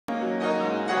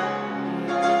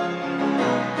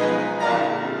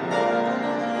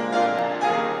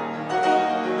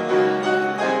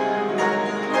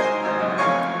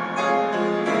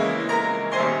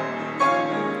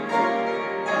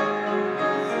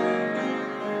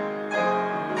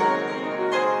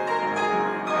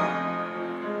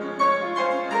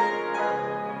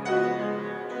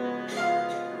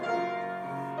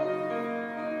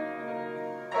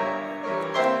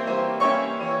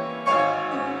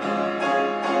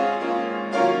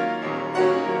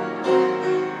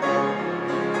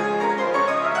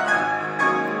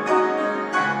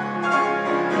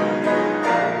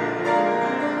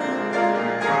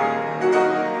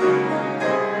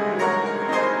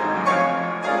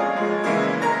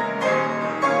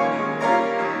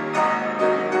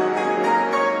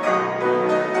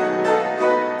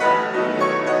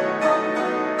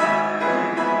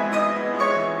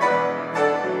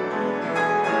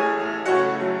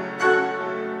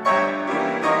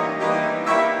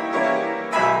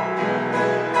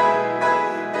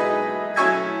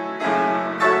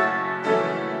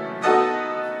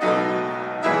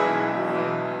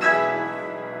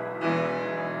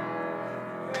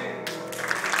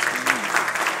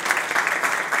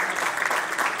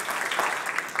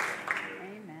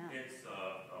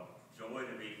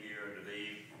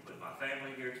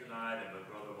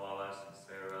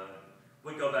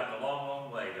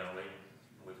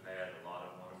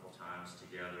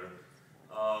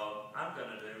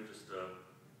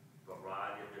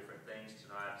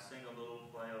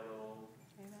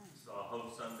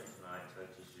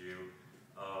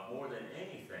more than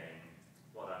anything,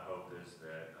 what I hope is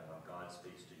that God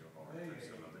speaks to your heart through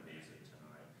some of the music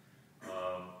tonight.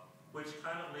 Which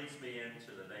kind of leads me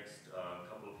into the next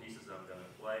couple of pieces I'm going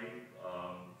to play.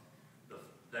 The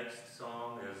next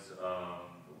song is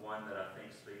one that I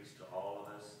think speaks to all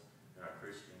of us.